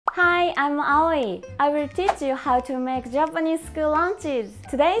Hi, I'm Aoi. I will teach you how to make Japanese school lunches.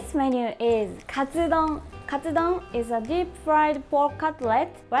 Today's menu is Katsudon. Katsudon is a deep-fried pork cutlet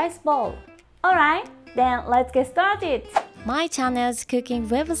rice bowl. Alright, then let's get started. My channel's cooking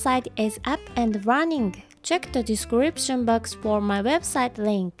website is up and running. Check the description box for my website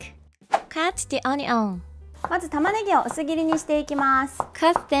link. Cut the onion. まず玉ねぎを薄切りにしていきます。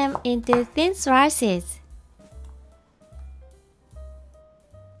Cut them into thin slices.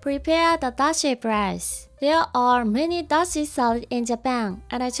 Prepare the dashi broth. There are many dashi salads in Japan,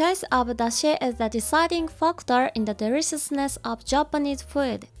 and the choice of dashi is the deciding factor in the deliciousness of Japanese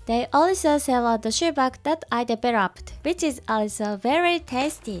food. They also sell a dashi bag that I developed, which is also very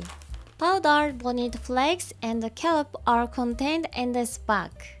tasty. Powdered bonnet flakes and kelp are contained in this bag.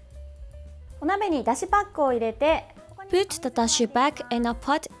 お鍋にだしパックを入れて Put the dashi bag in a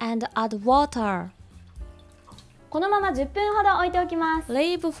pot and add water. このまま10分ほど置いておきます。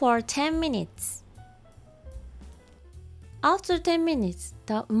 Leave for 10 minutes. After 10 minutes,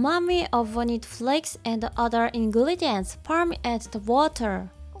 the umami of bonnet flakes and other ingredients permeate the water.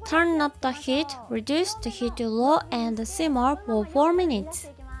 Turn up the heat, reduce the heat to low and simmer for 4 minutes.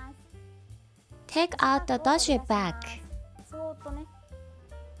 Take out the dashi bag.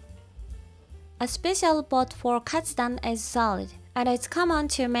 A special pot for Katsudon is solid, and it's common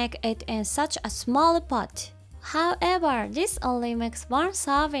to make it in such a small pot. However, this only makes one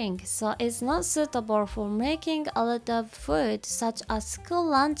serving, so it's not suitable for making a lot of food such as school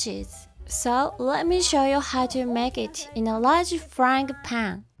lunches. So, let me show you how to make it in a large frying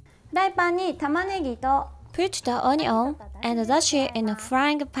pan. フライパンに玉ねぎと Put the onion and dashi in a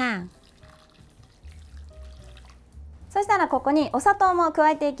frying pan. そしたらここにお砂糖も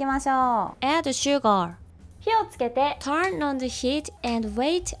加えていきましょう。 Add sugar. 火をつけて Turn on the heat and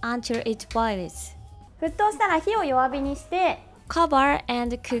wait until it boils. 沸騰したら火を弱火にして Cover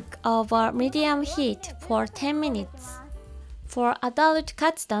and cook over medium heat for 10 minutes. For adult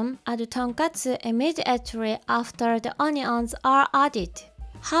katsudon, add tonkatsu immediately after the onions are added.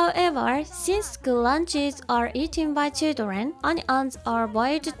 However, since school lunches are eaten by children, onions are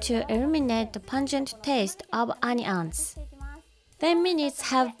boiled to eliminate the pungent taste of onions. 10 minutes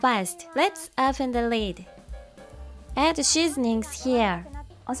have passed. Let's open the lid. Add seasonings here.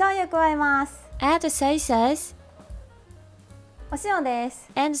 お醤油加えます。 Add soy sauce お塩です。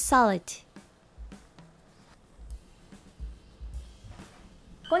 and salt.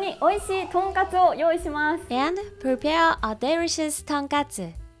 ここに美味しいとんかつを用意します。 And prepare a delicious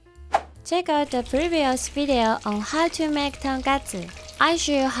tonkatsu. Check out the previous video on how to make tonkatsu. I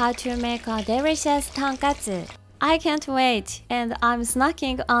show you how to make a delicious tonkatsu. I can't wait, and I'm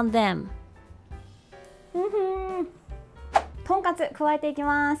snacking on them. とんかつ加えていき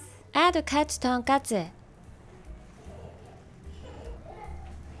ます。 Add cut tonkatsu.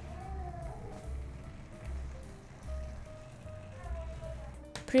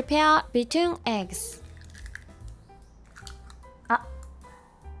 Prepare beaten eggs. あ、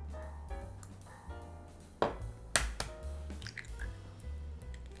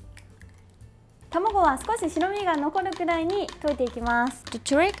卵は少し白身が残るくらいに溶いていきます。 The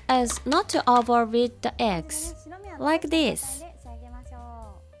trick is not to overbeat the eggs, like this.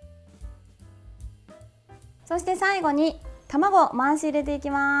 そして最後に卵を回し入れていき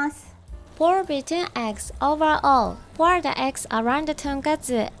ます。 Pour beaten eggs over all. Pour the eggs around the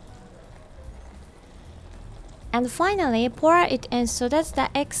tonkatsu. And finally, pour it in so that the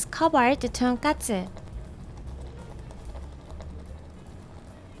eggs cover the tonkatsu.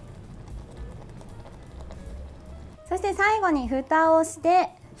 そして最後に蓋をして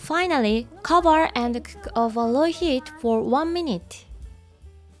Finally, cover and cook over low heat for 1 minute.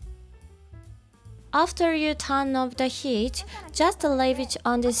 After you turn off the heat, just leave it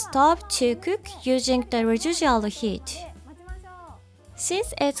on the stove to cook using the residual heat.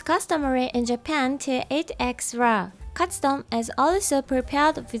 Since it's customary in Japan to eat eggs raw, katsudon is also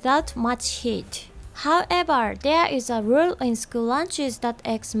prepared without much heat. However, there is a rule in school lunches that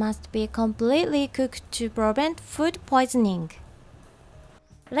eggs must be completely cooked to prevent food poisoning.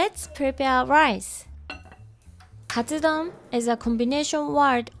 Let's prepare rice. Katsudon is a combination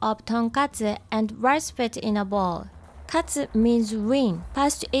word of tonkatsu and rice put in a bowl. Katsu means win,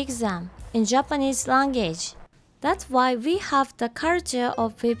 past exam, in Japanese language. That's why we have the culture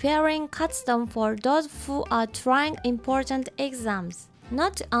of preparing katsudon for those who are trying important exams.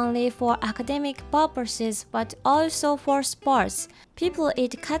 Not only for academic purposes but also for sports. People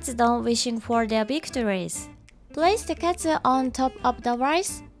eat katsudon wishing for their victories. Place the katsu on top of the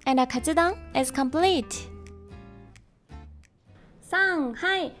rice and the katsudon is complete. 3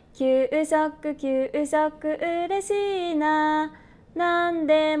はい給食嬉しいな何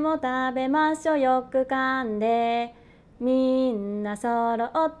でも食べましょうよく噛んで。みんな揃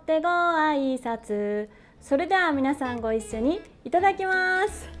ってご挨拶。それでは皆さんご一緒にいただきま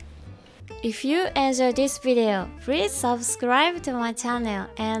す。If you enjoyed this video, please subscribe to my channel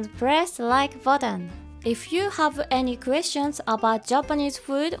and press the like button. If you have any questions about Japanese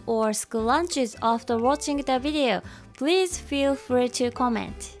food or school lunches after watching the video, please feel free to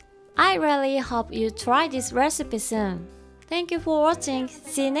comment. I really hope you try this recipe soon. Thank you for watching.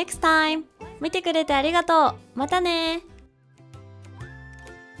 See you next time. 見てくれてありがとう。またね。